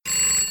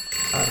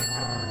Ich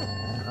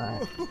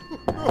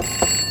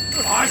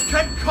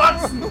kann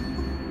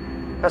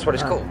kotzen! That's what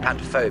it's called,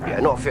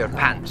 pantophobia. Not fear of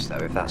pants, though,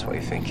 if that's what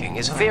you're thinking.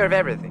 It's a fear of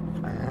everything.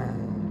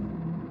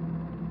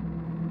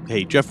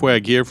 Hey, Jeff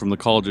Wag here from the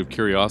College of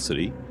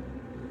Curiosity.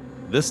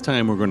 This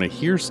time we're going to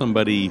hear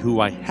somebody who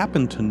I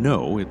happen to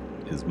know. It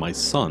is my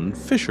son,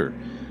 Fisher.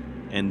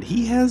 And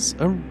he has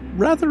a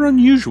rather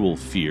unusual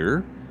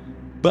fear.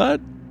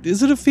 But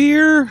is it a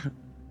fear?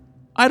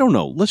 I don't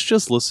know. Let's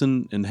just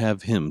listen and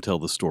have him tell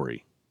the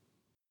story.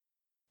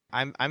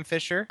 I'm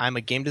Fisher. I'm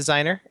a game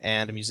designer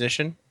and a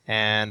musician,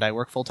 and I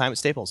work full-time at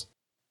Staples.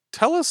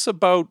 Tell us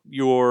about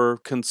your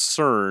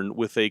concern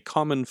with a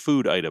common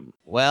food item.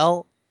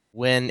 Well,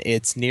 when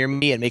it's near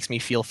me, it makes me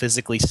feel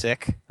physically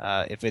sick.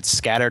 If it's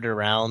scattered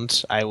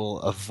around, I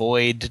will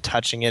avoid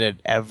touching it at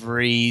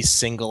every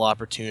single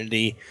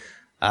opportunity.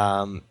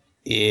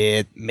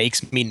 It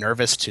makes me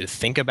nervous to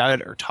think about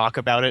it or talk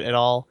about it at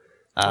all.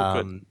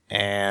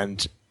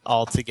 And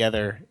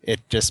altogether,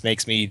 it just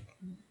makes me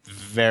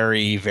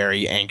very,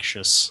 very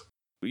anxious.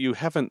 You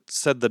haven't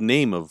said the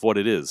name of what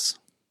it is.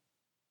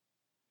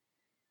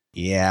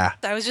 Yeah.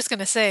 I was just going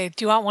to say,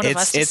 do you want one of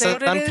us to say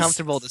what it is?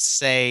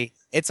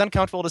 It's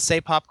uncomfortable to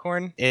say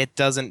popcorn. It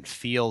doesn't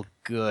feel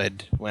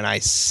good when I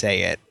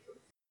say it.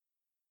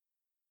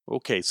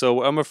 Okay,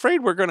 so I'm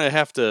afraid we're going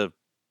to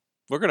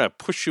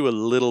push you a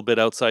little bit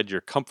outside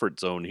your comfort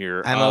zone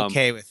here. I'm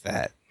okay with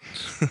that.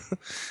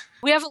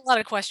 We have a lot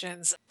of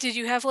questions. Did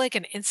you have like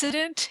an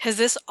incident? Has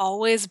this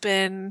always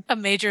been a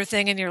major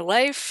thing in your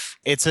life?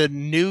 It's a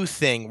new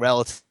thing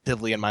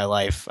relatively in my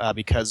life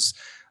because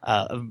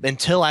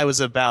until I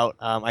was about,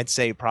 I'd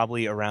say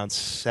probably around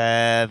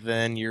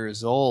 7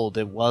 years old,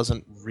 it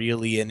wasn't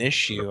really an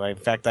issue. In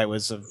fact, I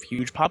was a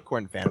huge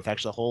popcorn fan. In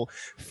fact, the whole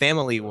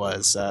family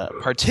was,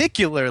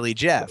 particularly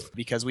Jeff,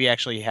 because we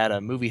actually had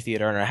a movie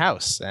theater in our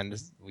house, and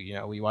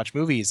we watch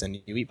movies, and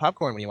you eat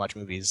popcorn when you watch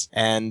movies.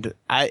 And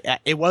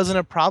it wasn't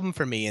a problem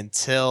for me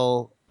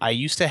until I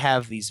used to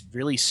have these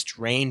really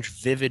strange,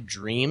 vivid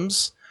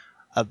dreams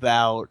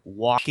about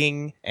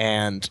walking,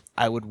 and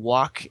I would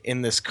walk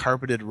in this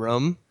carpeted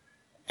room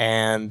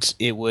and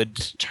it would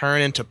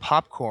turn into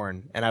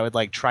popcorn, and I would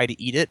try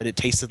to eat it, but it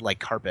tasted like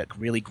carpet,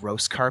 really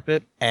gross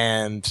carpet,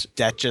 and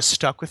that just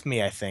stuck with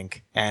me, I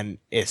think. And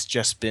it's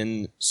just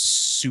been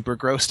super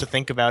gross to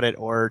think about it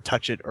or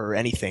touch it or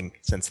anything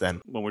since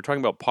then. When we're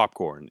talking about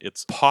popcorn,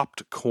 it's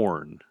popped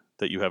corn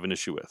that you have an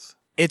issue with.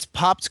 It's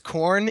popped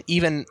corn,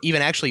 even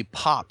actually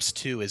Pops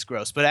too is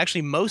gross. But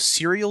actually most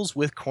cereals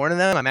with corn in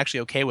them I'm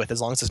actually okay with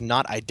as long as it's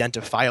not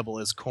identifiable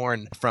as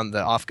corn from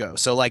the off-go.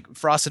 So like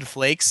Frosted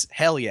Flakes,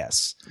 hell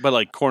yes. But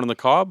like corn on the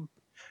cob?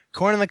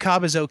 Corn on the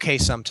cob is okay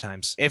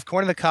sometimes. If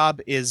corn on the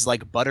cob is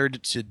like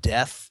buttered to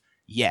death,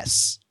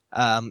 yes.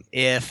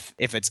 If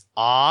it's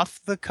off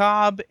the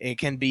cob, it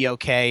can be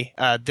okay.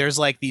 There's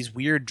like these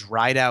weird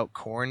dried out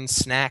corn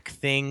snack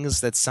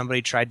things that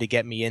somebody tried to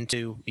get me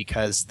into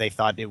because they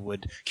thought it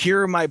would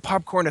cure my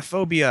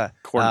popcornophobia.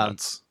 Corn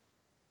nuts.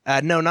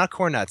 No, not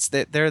corn nuts.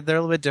 They're a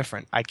little bit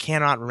different. I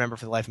cannot remember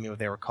for the life of me what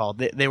they were called.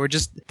 They were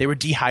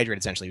dehydrated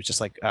essentially. It was just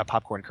like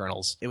popcorn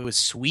kernels. It was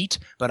sweet,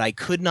 but I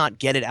could not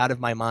get it out of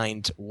my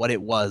mind what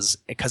it was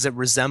because it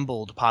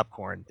resembled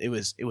popcorn. It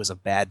was a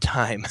bad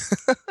time.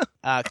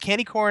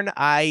 Candy corn,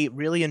 I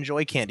really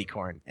enjoy candy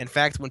corn. In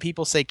fact, when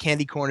people say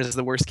candy corn is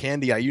the worst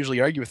candy, I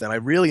usually argue with them. I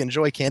really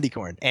enjoy candy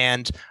corn.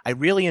 And I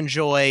really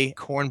enjoy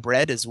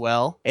cornbread as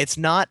well. It's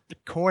not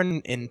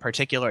corn in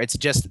particular. It's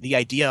just the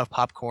idea of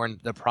popcorn,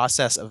 the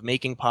process of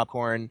making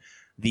popcorn,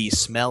 the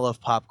smell of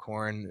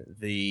popcorn,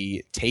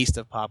 the taste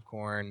of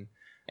popcorn,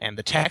 and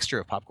the texture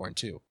of popcorn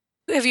too.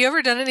 Have you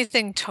ever done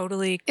anything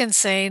totally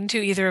insane to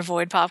either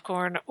avoid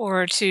popcorn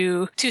or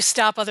to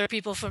stop other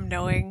people from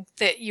knowing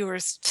that you were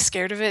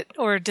scared of it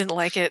or didn't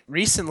like it?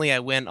 Recently, I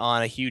went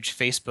on a huge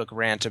Facebook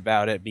rant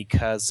about it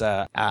because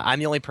I'm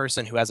the only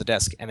person who has a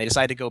desk, and they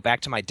decided to go back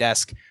to my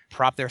desk,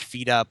 prop their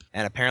feet up,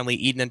 and apparently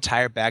eat an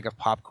entire bag of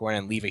popcorn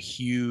and leave a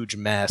huge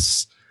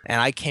mess. And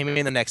I came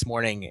in the next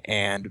morning,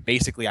 and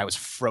basically I was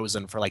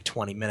frozen for like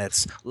 20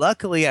 minutes.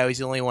 Luckily, I was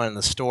the only one in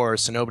the store,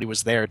 so nobody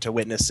was there to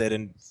witness it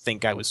and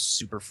think I was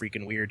super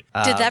freaking weird.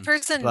 Did that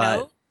person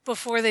know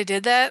before they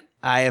did that?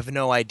 I have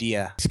no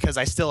idea, because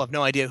I still have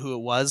no idea who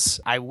it was.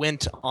 I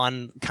went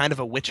on kind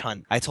of a witch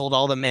hunt. I told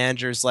all the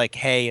managers, like,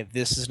 hey,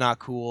 this is not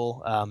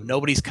cool.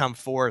 Nobody's come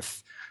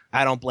forth.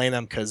 I don't blame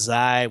them because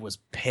I was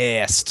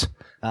pissed.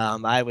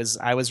 I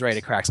was ready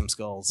to crack some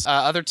skulls.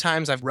 Other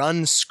times I've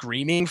run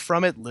screaming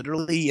from it,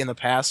 literally, in the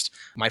past.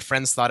 My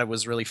friends thought it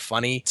was really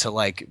funny to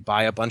like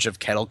buy a bunch of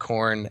kettle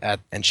corn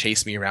and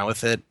chase me around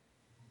with it.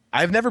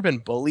 I've never been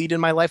bullied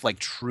in my life, like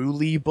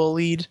truly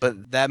bullied,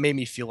 but that made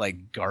me feel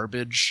like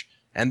garbage.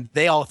 And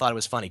they all thought it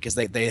was funny because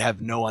they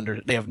have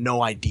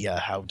no idea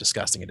how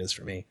disgusting it is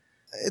for me.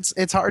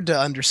 It's hard to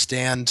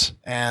understand,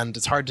 and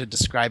it's hard to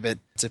describe it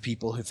to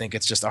people who think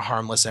it's just a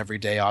harmless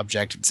everyday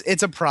object.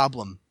 It's a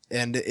problem.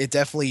 And it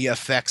definitely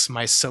affects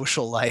my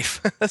social life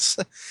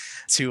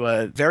to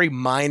a very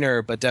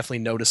minor but definitely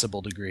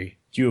noticeable degree.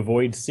 Do you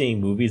avoid seeing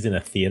movies in a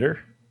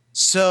theater?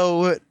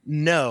 So,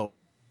 no.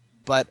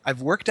 but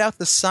I've worked out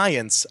the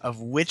science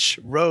of which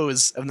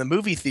rows of the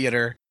movie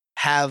theater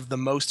have the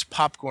most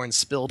popcorn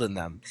spilled in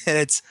them. And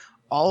it's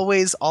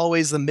always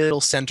the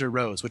middle center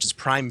rows, which is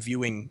prime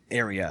viewing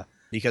area.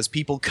 Because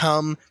people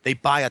come, they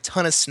buy a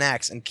ton of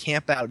snacks and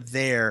camp out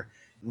there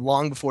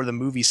long before the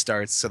movie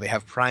starts, so they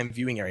have prime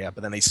viewing area,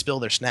 but then they spill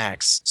their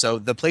snacks. So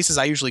the places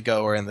I usually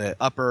go are in the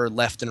upper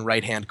left and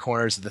right-hand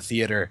corners of the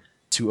theater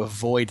to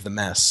avoid the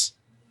mess.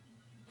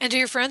 And do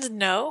your friends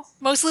know?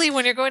 Mostly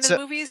when you're going to the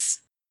movies?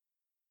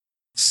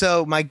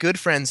 So my good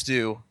friends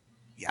do.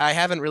 I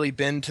haven't really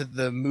been to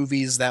the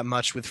movies that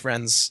much with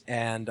friends,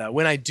 and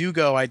when I do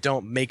go, I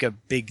don't make a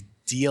big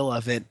deal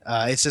of it.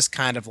 It's just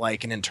kind of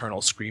like an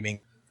internal screaming.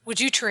 Would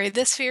you trade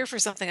this fear for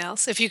something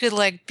else? If you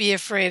could be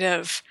afraid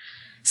of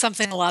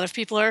something a lot of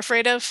people are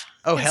afraid of?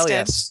 Oh, instead? Hell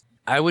yes.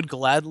 I would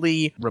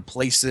gladly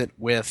replace it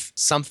with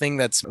something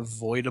that's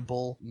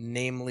avoidable,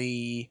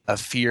 namely a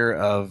fear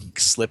of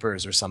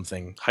slippers or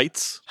something.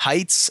 Heights?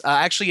 Heights?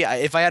 Actually,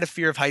 if I had a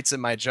fear of heights at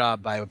my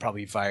job, I would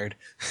probably be fired.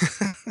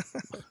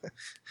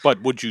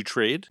 But would you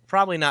trade?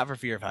 Probably not for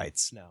fear of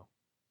heights, no.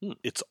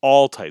 It's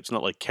all types,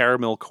 not like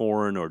caramel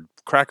corn or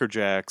Cracker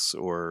Jacks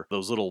or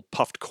those little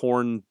puffed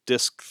corn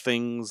disc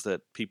things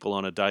that people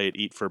on a diet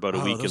eat for about a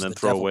week and then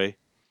throw away.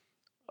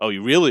 Oh,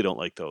 you really don't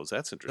like those?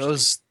 That's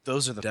interesting.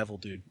 Those are the devil,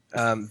 dude.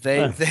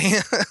 They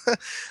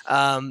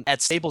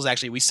at Staples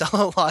actually we sell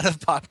a lot of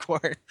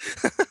popcorn.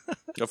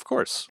 Of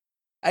course.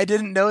 I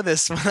didn't know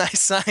this when I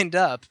signed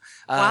up.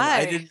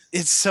 Why?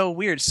 It's so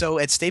weird. So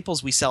at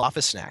Staples we sell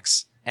office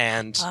snacks.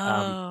 And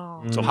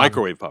so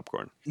microwave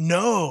popcorn.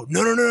 No.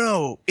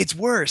 It's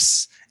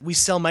worse. We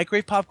sell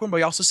microwave popcorn, but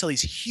we also sell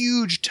these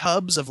huge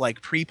tubs of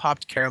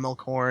pre-popped caramel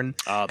corn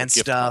and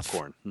gift stuff.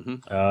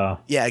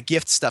 Popcorn. Yeah,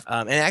 gift stuff.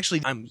 And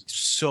actually, I'm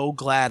so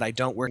glad I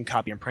don't work in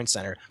Copy and Print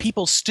Center.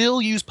 People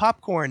still use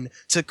popcorn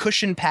to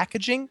cushion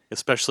packaging,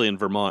 especially in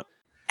Vermont.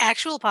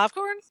 Actual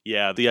popcorn?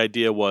 Yeah, the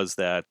idea was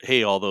that,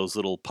 hey, all those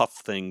little puff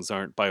things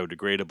aren't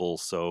biodegradable,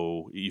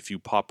 so if you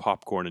pop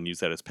popcorn and use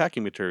that as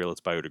packing material, it's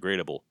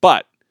biodegradable.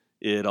 But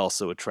it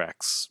also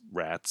attracts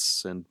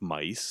rats and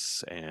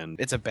mice, and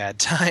it's a bad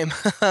time.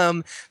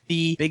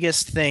 The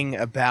biggest thing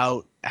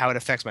about how it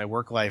affects my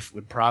work life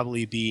would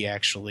probably be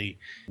actually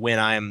when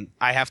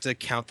I have to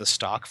count the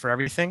stock for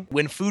everything.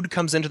 When food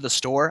comes into the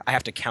store, I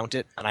have to count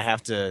it, and I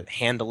have to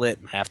handle it,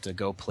 and I have to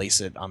go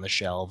place it on the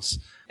shelves.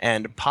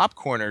 And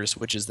popcorners,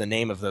 which is the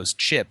name of those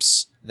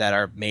chips that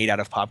are made out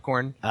of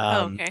popcorn.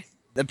 Okay.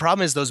 The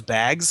problem is those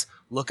bags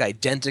look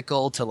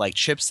identical to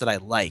chips that I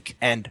like.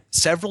 And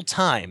several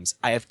times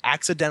I have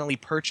accidentally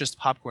purchased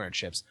popcorn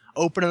chips,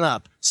 opened it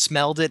up,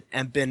 smelled it,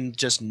 and been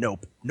just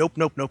nope.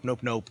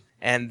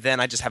 And then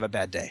I just have a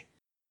bad day.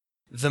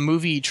 The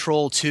movie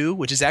Troll 2,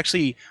 which is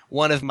actually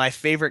one of my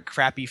favorite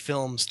crappy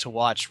films to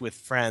watch with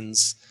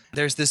friends.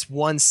 There's this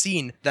one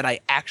scene that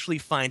I actually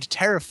find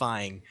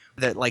terrifying,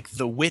 that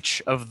the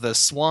witch of the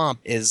swamp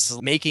is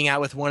making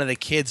out with one of the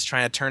kids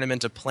trying to turn him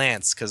into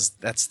plants, because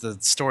that's the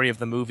story of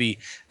the movie.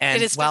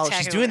 And while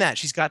she's doing that,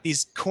 she's got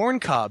these corn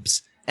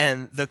cobs,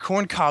 and the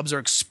corn cobs are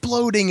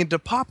exploding into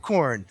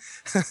popcorn.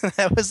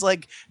 That was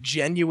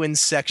genuine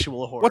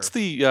sexual horror. What's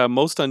the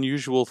most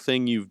unusual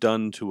thing you've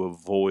done to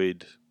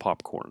avoid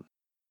popcorn?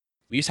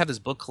 We used to have this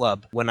book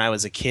club when I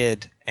was a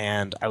kid,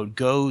 and I would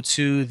go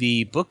to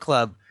the book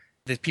club.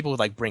 The people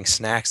would bring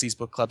snacks, these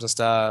book clubs and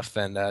stuff,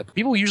 and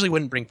people usually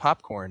wouldn't bring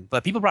popcorn,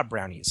 but people brought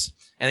brownies.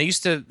 And they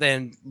used to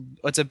then,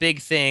 what's a big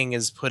thing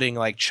is putting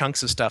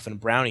chunks of stuff in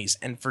brownies.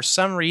 And for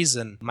some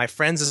reason, my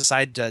friends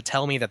decided to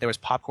tell me that there was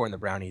popcorn in the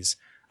brownies.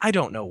 I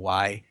don't know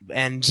why.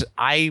 And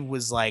I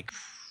was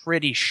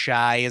pretty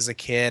shy as a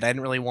kid. I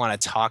didn't really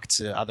want to talk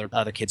to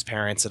other kids'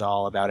 parents at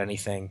all about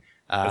anything.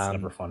 That's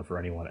never fun for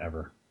anyone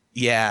ever.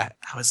 Yeah,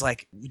 I was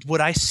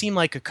would I seem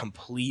like a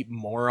complete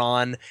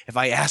moron if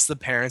I asked the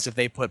parents if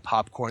they put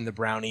popcorn in the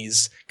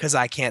brownies? Because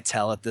I can't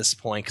tell at this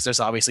point, because there's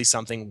obviously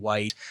something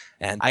white.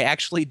 And I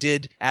actually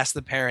did ask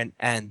the parent,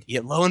 and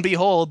yet lo and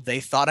behold, they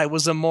thought I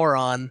was a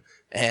moron.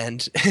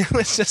 And it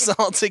was just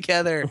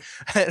altogether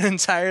an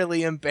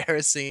entirely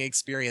embarrassing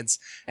experience,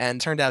 and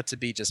turned out to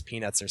be just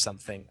peanuts or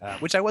something,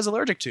 which I was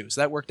allergic to,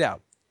 so that worked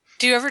out.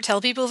 Do you ever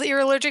tell people that you're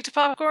allergic to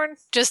popcorn?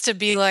 Just to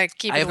be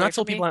keep it I have away not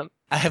told from people me?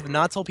 I have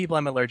not told people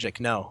I'm allergic,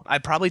 no. I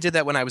probably did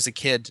that when I was a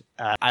kid.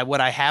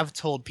 What I have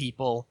told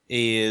people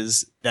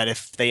is that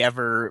if they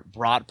ever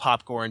brought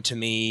popcorn to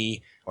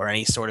me or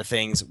any sort of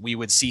things, we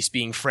would cease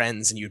being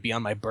friends and you'd be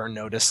on my burn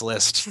notice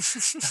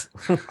list.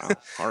 Wow,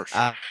 harsh.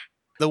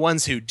 The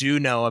ones who do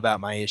know about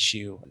my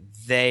issue,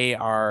 they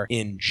are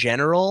in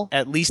general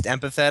at least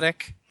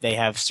empathetic. They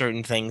have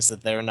certain things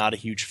that they're not a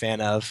huge fan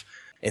of.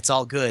 It's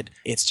all good.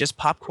 It's just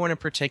popcorn in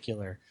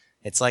particular.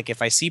 It's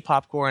if I see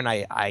popcorn,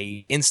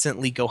 I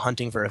instantly go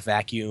hunting for a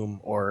vacuum,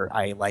 or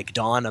I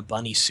don a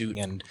bunny suit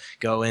and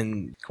go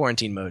in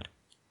quarantine mode.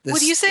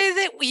 Would you say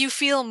that you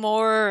feel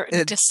more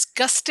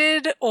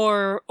disgusted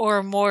or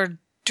more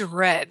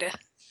dread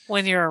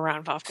when you're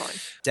around popcorn?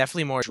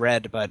 Definitely more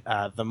dread, but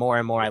the more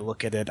and more I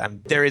look at it,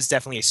 there is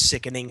definitely a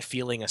sickening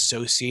feeling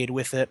associated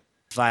with it.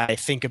 If I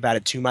think about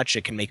it too much,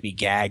 it can make me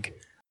gag.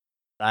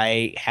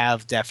 I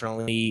have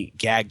definitely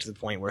gagged to the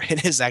point where it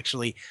has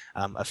actually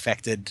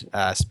affected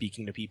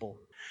speaking to people.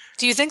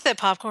 Do you think that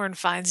popcorn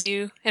finds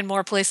you in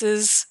more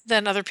places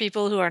than other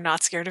people who are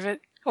not scared of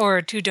it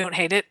or who don't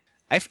hate it?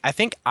 I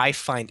think I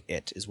find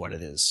it is what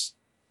it is.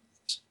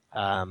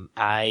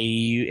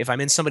 If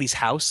I'm in somebody's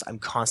house, I'm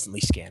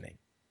constantly scanning.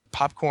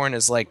 Popcorn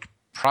is like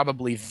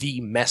probably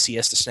the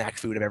messiest snack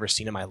food I've ever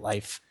seen in my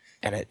life,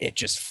 and it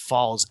just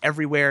falls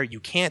everywhere. You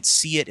can't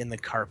see it in the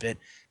carpet.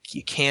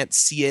 You can't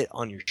see it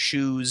on your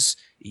shoes.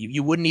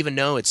 You wouldn't even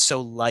know. It's so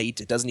light.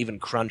 It doesn't even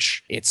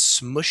crunch. It's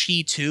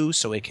smushy too,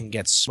 so it can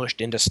get smushed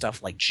into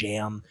stuff like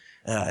jam.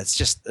 It's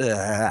just...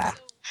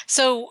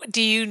 So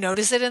do you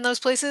notice it in those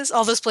places?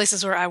 All those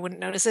places where I wouldn't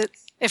notice it?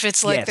 If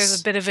it's like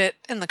there's a bit of it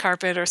in the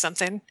carpet or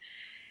something?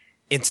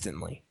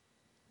 Instantly.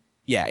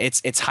 Yeah,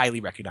 it's highly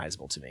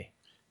recognizable to me.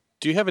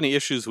 Do you have any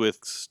issues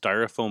with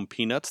styrofoam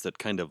peanuts that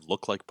kind of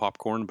look like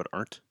popcorn but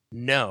aren't?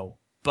 No,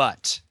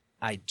 but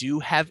I do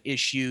have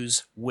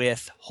issues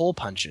with hole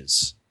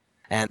punches.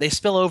 And they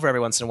spill over every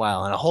once in a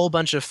while, and a whole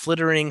bunch of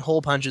flittering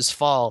hole punches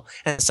fall.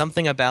 And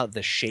something about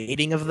the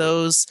shading of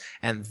those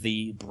and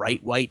the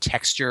bright white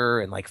texture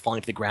and like falling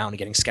to the ground and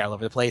getting scattered all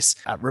over the place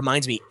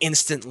reminds me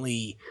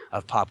instantly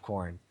of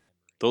popcorn.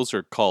 Those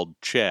are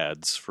called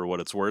chads, for what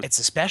it's worth. It's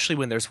especially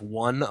when there's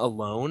one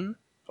alone,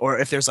 or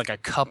if there's like a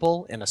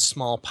couple in a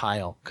small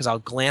pile, because I'll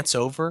glance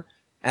over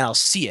and I'll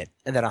see it,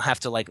 and then I'll have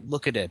to like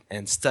look at it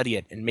and study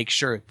it and make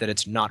sure that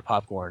it's not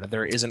popcorn, or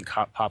there isn't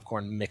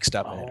popcorn mixed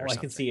up in it or something.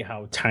 I can see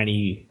how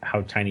tiny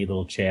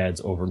little chads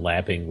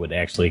overlapping would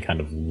actually kind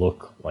of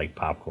look like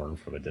popcorn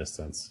from a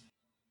distance.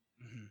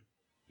 Mm-hmm.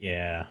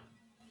 Yeah,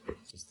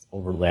 just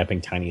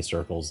overlapping tiny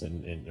circles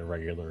in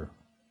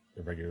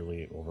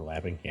irregularly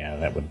overlapping. Yeah,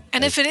 that would.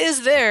 And if it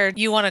is there,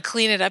 you want to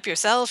clean it up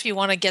yourself. You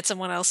want to get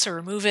someone else to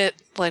remove it.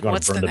 Like,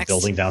 what's the next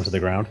building down to the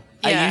ground?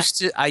 Yeah.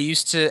 I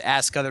used to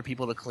ask other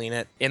people to clean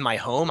it. In my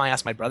home, I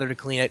asked my brother to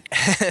clean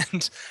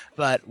it.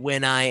 But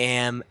when I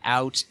am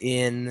out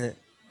in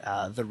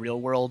the real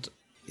world,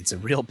 it's a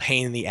real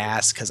pain in the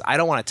ass because I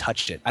don't want to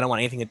touch it. I don't want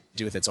anything to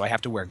do with it, so I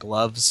have to wear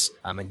gloves.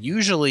 And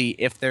usually,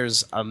 if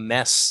there's a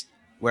mess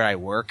where I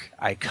work,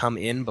 I come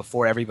in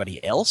before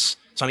everybody else,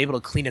 so I'm able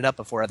to clean it up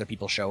before other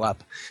people show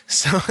up.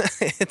 So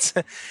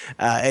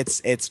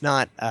it's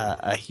not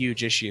a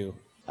huge issue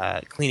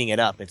cleaning it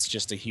up. It's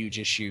just a huge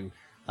issue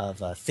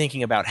of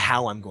thinking about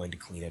how I'm going to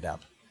clean it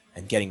up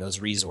and getting those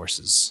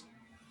resources.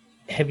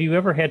 Have you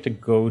ever had to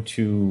go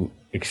to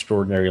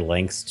extraordinary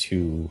lengths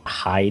to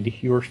hide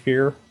your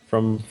fear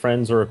from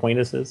friends or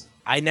acquaintances?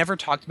 I never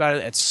talked about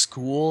it at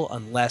school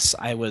unless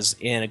I was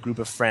in a group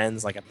of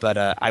friends, but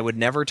I would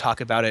never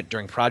talk about it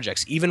during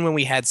projects. Even when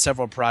we had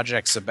several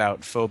projects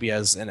about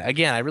phobias, and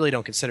again, I really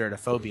don't consider it a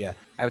phobia,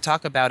 I would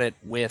talk about it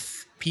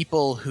with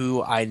people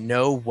who I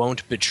know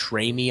won't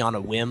betray me on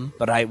a whim,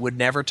 but I would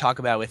never talk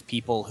about it with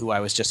people who I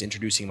was just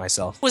introducing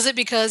myself. Was it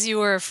because you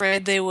were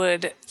afraid they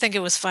would think it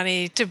was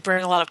funny to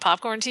bring a lot of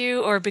popcorn to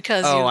you, or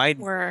because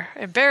you were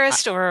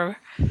embarrassed, or...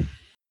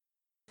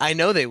 I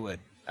know they would,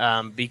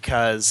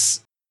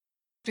 because...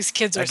 These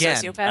kids are again,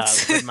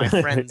 sociopaths. With my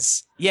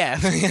friends, yeah,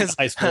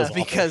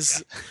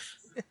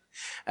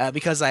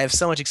 because I have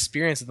so much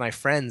experience with my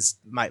friends,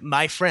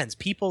 my friends,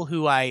 people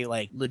who I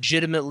like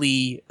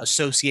legitimately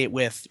associate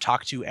with,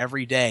 talk to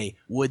every day,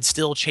 would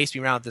still chase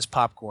me around with this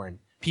popcorn.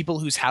 People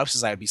whose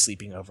houses I would be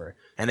sleeping over,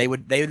 and they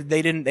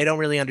don't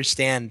really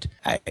understand.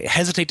 I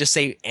hesitate to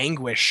say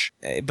anguish,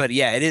 but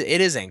yeah, it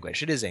is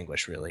anguish. It is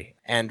anguish, really.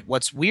 And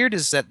what's weird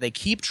is that they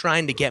keep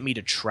trying to get me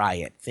to try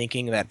it,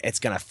 thinking that it's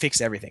gonna fix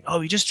everything.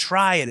 Oh, you just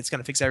try it; it's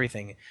gonna fix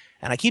everything.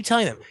 And I keep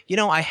telling them,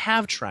 I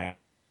have tried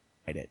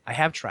it. I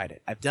have tried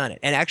it. I've done it.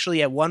 And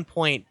actually, at one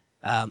point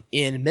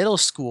in middle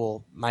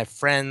school, my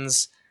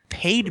friends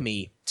paid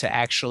me to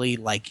actually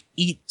like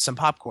eat some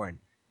popcorn.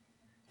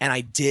 And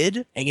I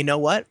did, and you know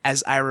what?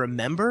 As I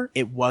remember,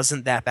 it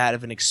wasn't that bad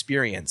of an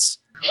experience.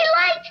 He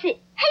likes it!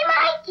 Hey,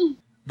 Mikey!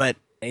 But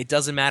it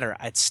doesn't matter.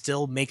 It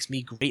still makes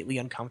me greatly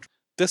uncomfortable.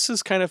 This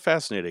is kind of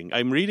fascinating.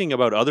 I'm reading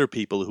about other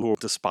people who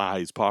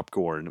despise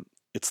popcorn.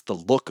 It's the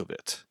look of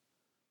it.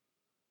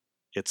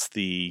 It's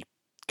the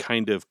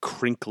kind of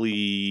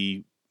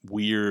crinkly,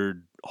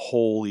 weird,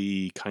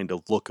 holy kind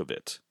of look of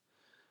it.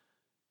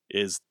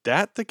 Is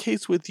that the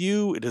case with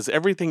you? Does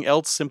everything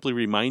else simply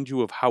remind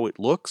you of how it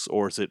looks,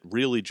 or is it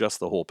really just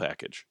the whole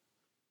package?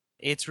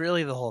 It's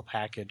really the whole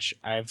package.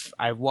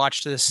 I've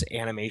watched this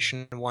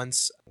animation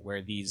once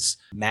where these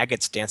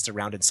maggots danced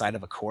around inside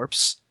of a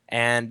corpse,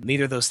 and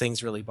neither of those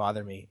things really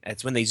bother me.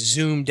 It's when they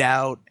zoomed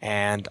out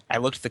and I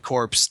looked at the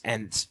corpse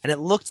and it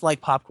looked like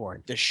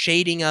popcorn. The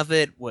shading of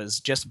it was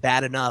just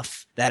bad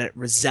enough that it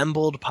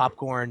resembled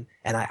popcorn,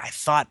 and I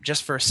thought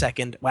just for a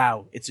second,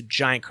 wow, it's a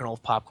giant kernel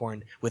of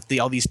popcorn with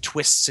all these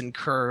twists and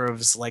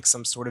curves like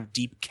some sort of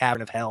deep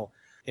cavern of hell.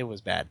 It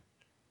was bad.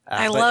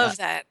 I love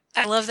that.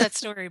 I love that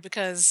story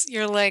because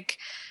you're like,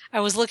 I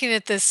was looking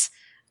at this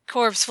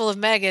corpse full of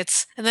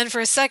maggots, and then for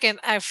a second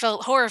I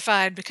felt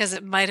horrified because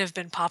it might have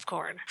been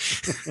popcorn.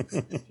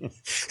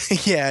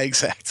 Yeah,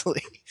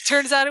 exactly.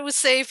 Turns out it was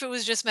safe. It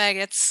was just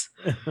maggots.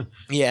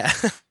 Yeah.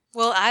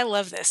 Well, I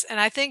love this, and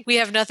I think we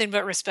have nothing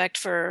but respect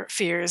for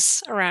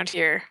fears around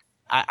here.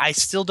 I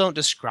still don't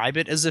describe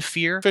it as a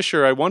fear.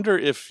 Fisher, I wonder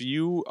if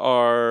you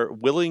are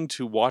willing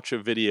to watch a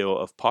video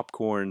of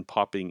popcorn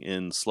popping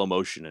in slow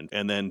motion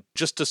and then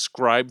just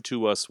describe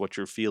to us what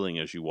you're feeling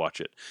as you watch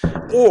it.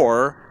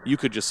 Or you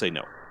could just say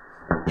no.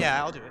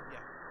 Yeah, I'll do it.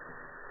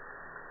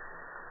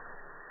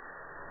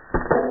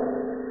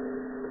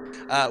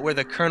 Yeah. Where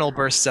the kernel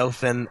bursts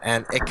open,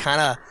 and it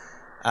kind of.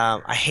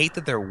 I hate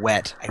that they're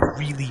wet. I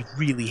really,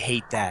 really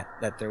hate that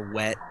they're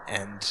wet,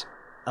 and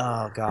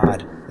oh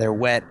god, they're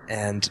wet,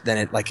 and then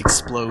it like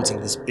explodes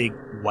into this big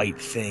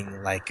white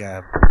thing, like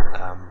the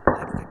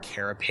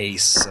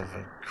carapace of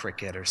a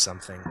cricket or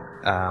something.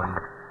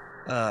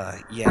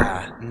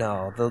 Yeah,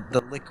 no,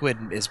 the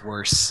liquid is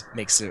worse,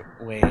 makes it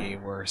way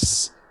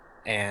worse,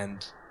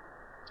 and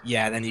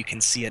yeah, then you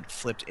can see it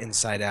flipped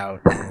inside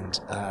out, and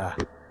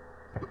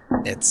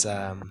it's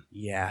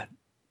yeah,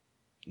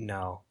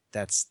 no,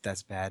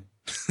 that's bad.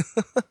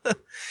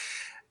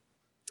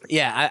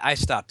 Yeah, I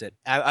stopped it.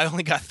 I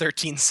only got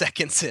 13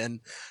 seconds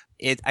in.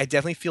 I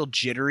definitely feel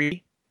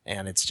jittery,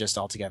 and it's just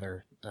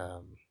altogether.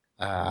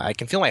 I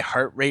can feel my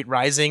heart rate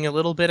rising a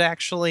little bit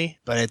actually,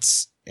 but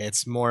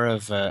it's more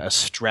of a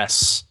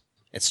stress.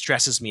 It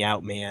stresses me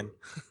out, man.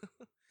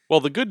 Well,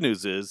 the good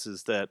news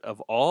is that of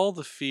all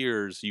the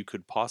fears you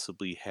could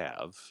possibly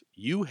have,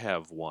 you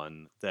have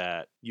one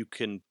that you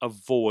can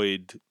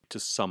avoid to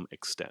some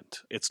extent.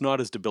 It's not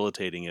as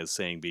debilitating as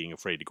saying being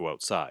afraid to go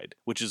outside,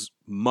 which is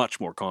much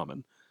more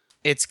common.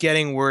 It's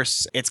getting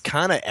worse. It's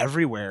kind of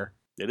everywhere.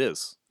 It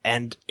is.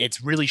 And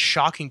it's really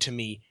shocking to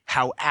me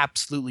how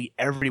absolutely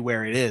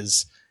everywhere it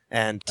is.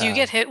 And Do you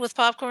get hit with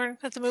popcorn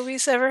at the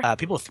movies ever?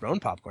 People have thrown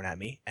popcorn at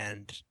me,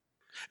 and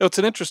It's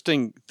an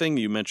interesting thing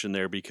you mentioned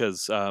there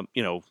because,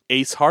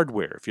 Ace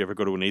Hardware, if you ever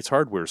go to an Ace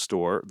Hardware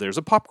store, there's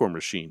a popcorn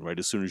machine right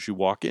as soon as you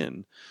walk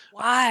in.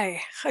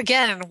 Why?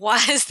 Again,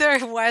 why is there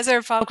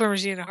a popcorn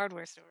machine in a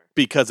hardware store?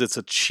 Because it's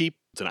a cheap,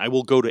 and I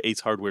will go to Ace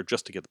Hardware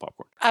just to get the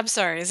popcorn. I'm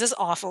sorry, is this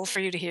awful for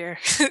you to hear?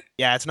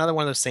 yeah, it's another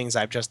one of those things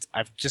I've just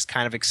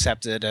kind of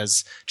accepted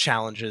as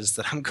challenges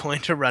that I'm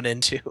going to run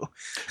into.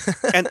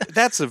 And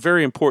that's a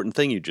very important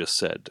thing you just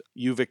said.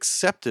 You've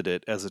accepted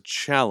it as a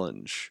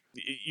challenge.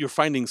 You're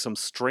finding some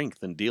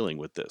strength in dealing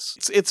with this.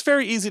 It's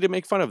very easy to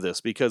make fun of this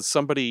because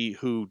somebody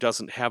who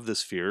doesn't have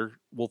this fear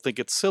will think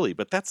it's silly,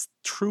 but that's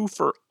true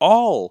for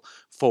all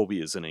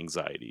phobias and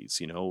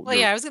anxieties, Well,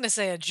 yeah, I was going to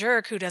say a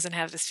jerk who doesn't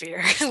have this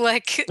fear.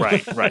 Like,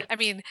 right. I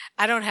mean,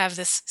 I don't have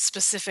this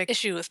specific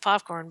issue with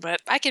popcorn,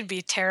 but I can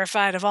be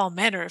terrified of all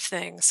manner of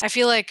things. I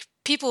feel like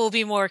people will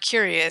be more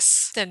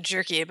curious than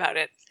jerky about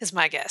it, is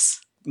my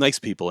guess. Nice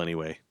people,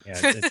 anyway. Yeah,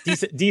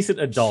 it's decent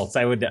adults.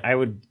 I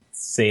would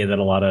say that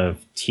a lot of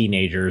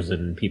teenagers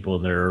and people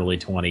in their early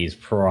 20s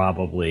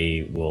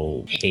probably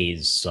will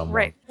haze someone.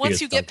 Right. Once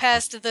you get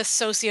past the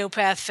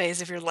sociopath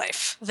phase of your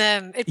life,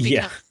 then it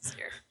becomes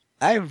easier.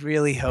 I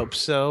really hope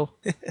so.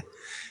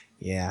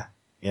 Yeah.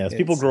 Yeah, as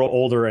people grow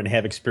older and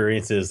have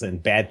experiences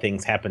and bad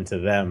things happen to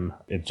them,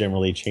 it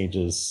generally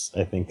changes,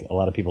 I think, a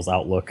lot of people's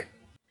outlook.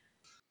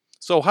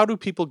 So how do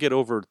people get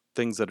over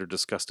things that are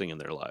disgusting in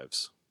their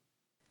lives?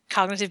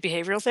 Cognitive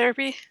behavioral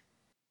therapy?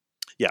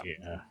 Yeah.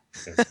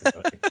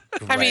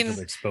 I mean,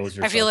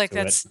 I feel like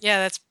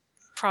that's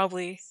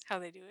probably how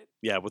they do it.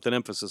 Yeah, with an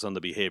emphasis on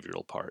the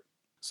behavioral part.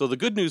 So the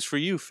good news for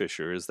you,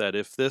 Fisher, is that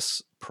if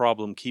this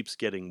problem keeps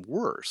getting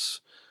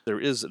worse, there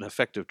is an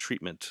effective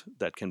treatment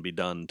that can be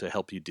done to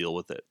help you deal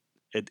with it.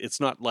 It's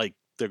not like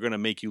they're going to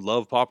make you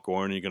love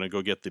popcorn and you're going to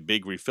go get the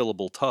big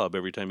refillable tub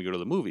every time you go to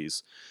the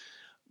movies.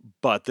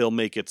 But they'll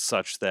make it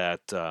such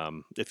that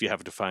if you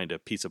have to find a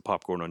piece of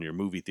popcorn on your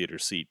movie theater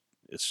seat,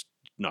 it's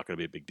not going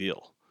to be a big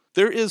deal.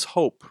 There is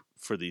hope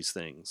for these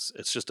things.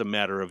 It's just a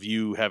matter of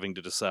you having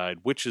to decide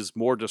which is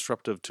more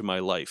disruptive to my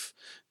life,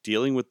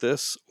 dealing with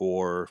this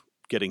or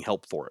getting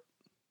help for it.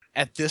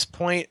 At this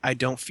point, I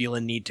don't feel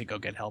a need to go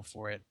get help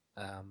for it.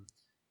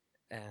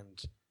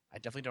 And I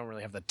definitely don't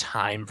really have the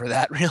time for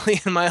that really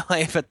in my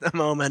life at the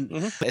moment.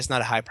 Mm-hmm. It's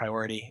not a high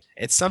priority.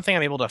 It's something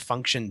I'm able to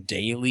function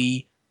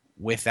daily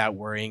without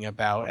worrying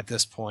about at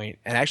this point.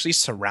 And actually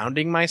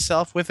surrounding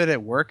myself with it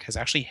at work has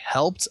actually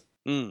helped.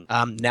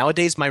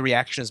 Nowadays, my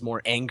reaction is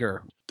more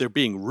anger. They're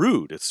being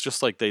rude. It's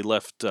just like they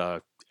left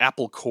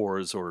apple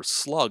cores or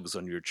slugs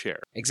on your chair.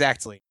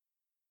 Exactly.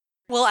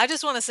 Well, I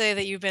just want to say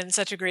that you've been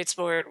such a great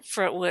sport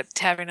for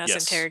having us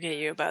interrogate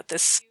you about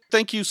this.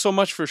 Thank you so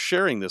much for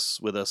sharing this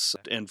with us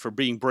and for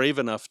being brave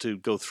enough to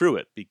go through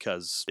it,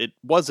 because it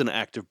was an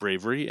act of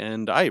bravery,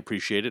 and I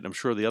appreciate it. I'm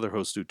sure the other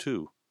hosts do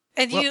too.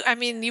 And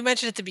you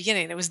mentioned at the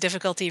beginning it was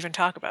difficult to even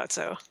talk about,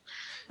 so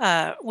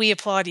we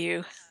applaud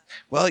you.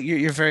 Well,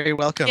 you're very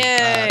welcome,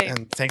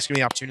 and thanks for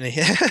the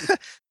opportunity.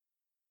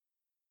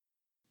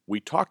 We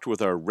talked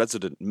with our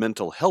resident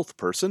mental health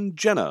person,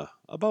 Jenna,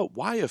 about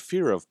why a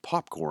fear of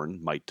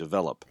popcorn might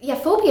develop. Yeah,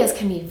 phobias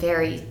can be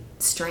very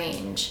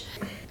strange.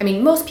 I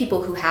mean, most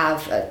people who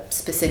have a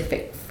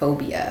specific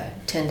phobia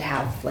tend to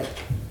have like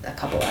a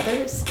couple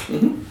others.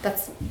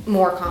 That's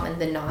more common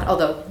than not,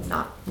 although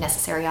not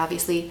necessary,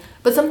 obviously.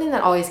 But something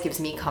that always gives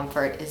me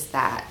comfort is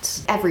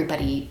that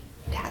everybody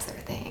has their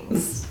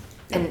things.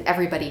 And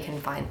everybody can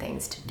find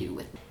things to do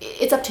with it.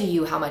 It's up to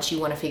you how much you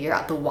want to figure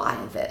out the why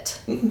of it.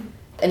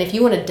 And if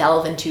you want to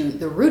delve into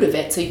the root of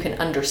it so you can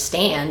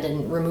understand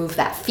and remove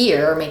that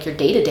fear or make your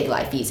day-to-day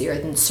life easier,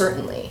 then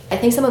certainly. I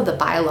think some of the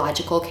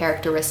biological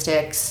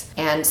characteristics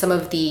and some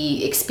of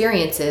the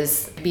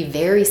experiences can be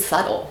very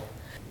subtle.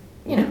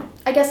 You know,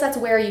 I guess that's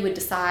where you would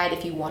decide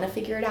if you want to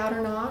figure it out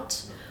or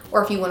not,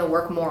 or if you want to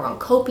work more on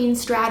coping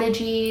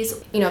strategies.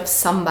 You know, if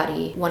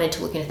somebody wanted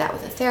to look into that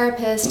with a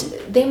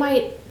therapist, they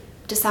might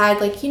decide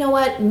like, you know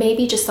what,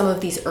 maybe just some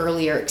of these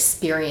earlier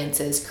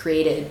experiences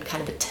created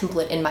kind of a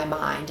template in my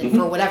mind, and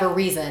for whatever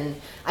reason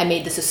I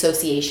made this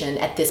association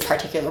at this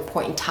particular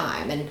point in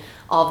time, and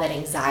all that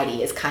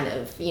anxiety is kind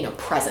of, you know,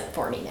 present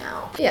for me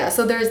now. Yeah,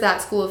 so there's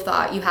that school of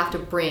thought. You have to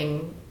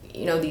bring,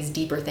 you know, these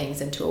deeper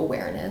things into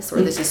awareness,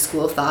 or this is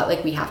school of thought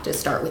like we have to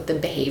start with the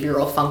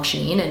behavioral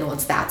functioning, and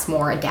once that's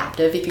more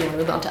adaptive, if you want to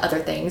move on to other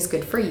things,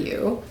 good for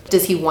you.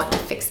 Does he want to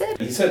fix it?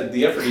 He said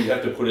the effort he'd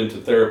have to put into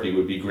therapy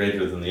would be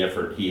greater than the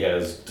effort he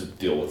has to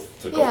deal with,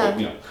 to cope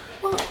with, you know.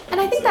 Well, and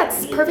I think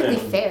that's perfectly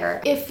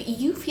fair. If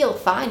you feel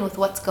fine with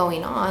what's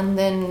going on,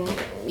 then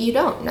you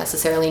don't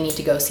necessarily need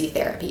to go see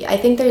therapy. I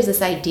think there's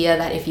this idea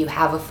that if you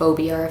have a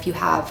phobia, or if you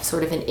have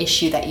sort of an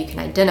issue that you can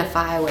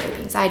identify, whether it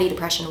be anxiety,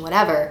 depression,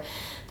 whatever,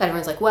 that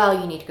everyone's like, well,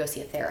 you need to go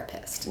see a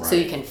therapist so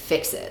you can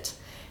fix it.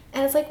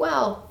 And it's like,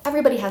 well,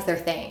 everybody has their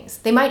things.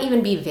 They might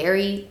even be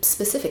very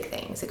specific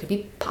things. It could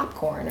be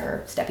popcorn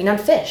or stepping on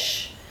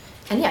fish.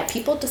 And yeah,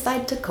 people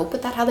decide to cope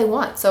with that how they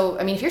want. So,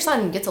 I mean, if your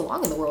son gets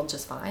along in the world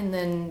just fine,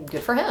 then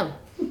good for him.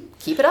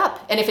 Keep it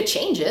up. And if it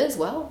changes,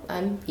 well,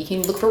 he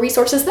can look for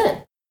resources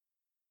then.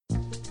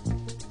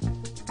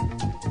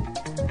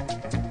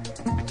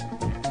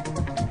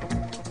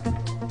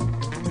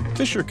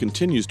 Fisher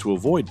continues to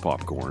avoid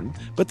popcorn,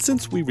 but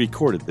since we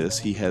recorded this,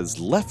 he has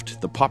left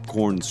the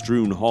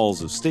popcorn-strewn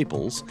halls of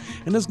Staples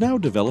and is now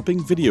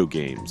developing video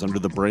games under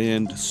the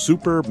brand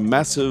Super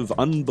Massive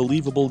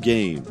Unbelievable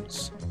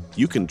Games.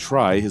 You can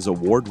try his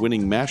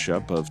award-winning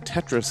mashup of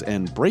Tetris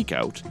and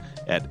Breakout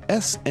at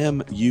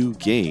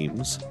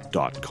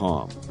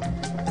smugames.com.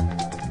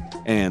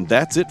 And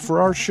that's it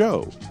for our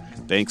show.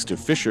 Thanks to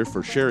Fisher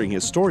for sharing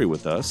his story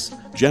with us,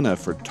 Jenna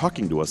for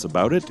talking to us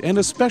about it, and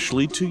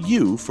especially to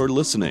you for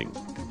listening.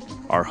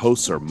 Our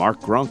hosts are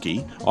Mark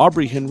Gronke,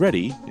 Aubrey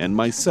Henretti, and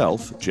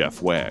myself,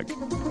 Jeff Wagg.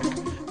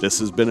 This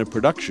has been a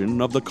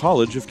production of the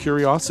College of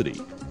Curiosity.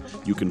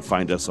 You can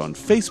find us on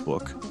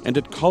Facebook and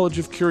at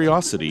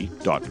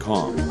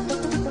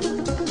collegeofcuriosity.com.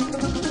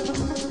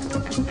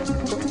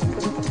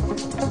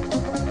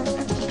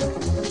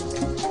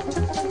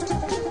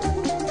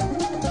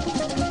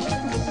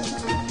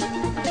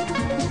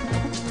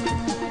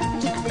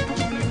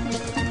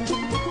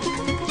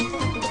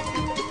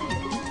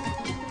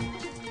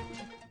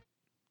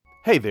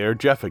 Hey there,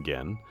 Jeff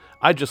again.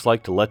 I'd just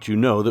like to let you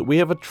know that we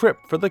have a trip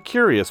for the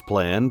curious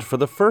planned for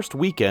the first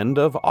weekend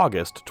of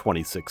August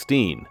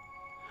 2016.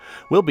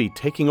 We'll be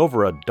taking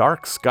over a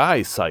dark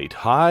sky site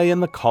high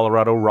in the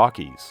Colorado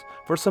Rockies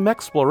for some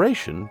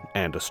exploration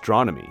and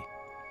astronomy.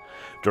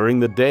 During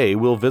the day,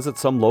 we'll visit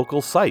some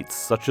local sites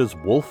such as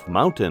Wolf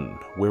Mountain,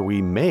 where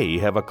we may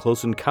have a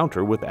close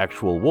encounter with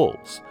actual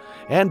wolves,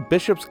 and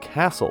Bishop's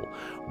Castle,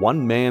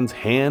 one man's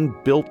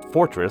hand-built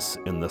fortress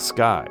in the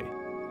sky.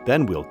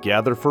 Then we'll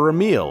gather for a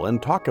meal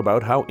and talk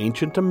about how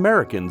ancient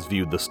Americans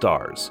viewed the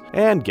stars,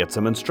 and get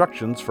some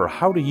instructions for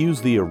how to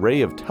use the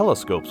array of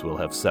telescopes we'll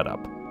have set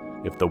up.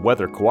 If the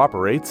weather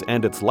cooperates,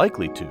 and it's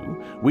likely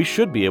to, we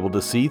should be able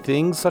to see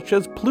things such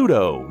as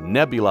Pluto,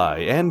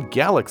 nebulae, and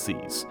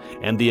galaxies,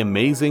 and the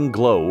amazing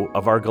glow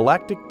of our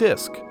galactic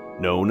disk,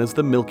 known as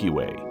the Milky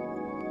Way.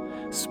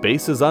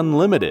 Space is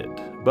unlimited,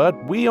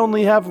 but we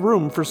only have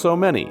room for so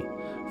many.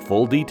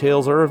 Full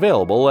details are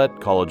available at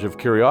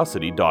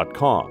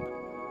collegeofcuriosity.com.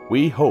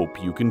 We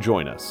hope you can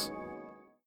join us.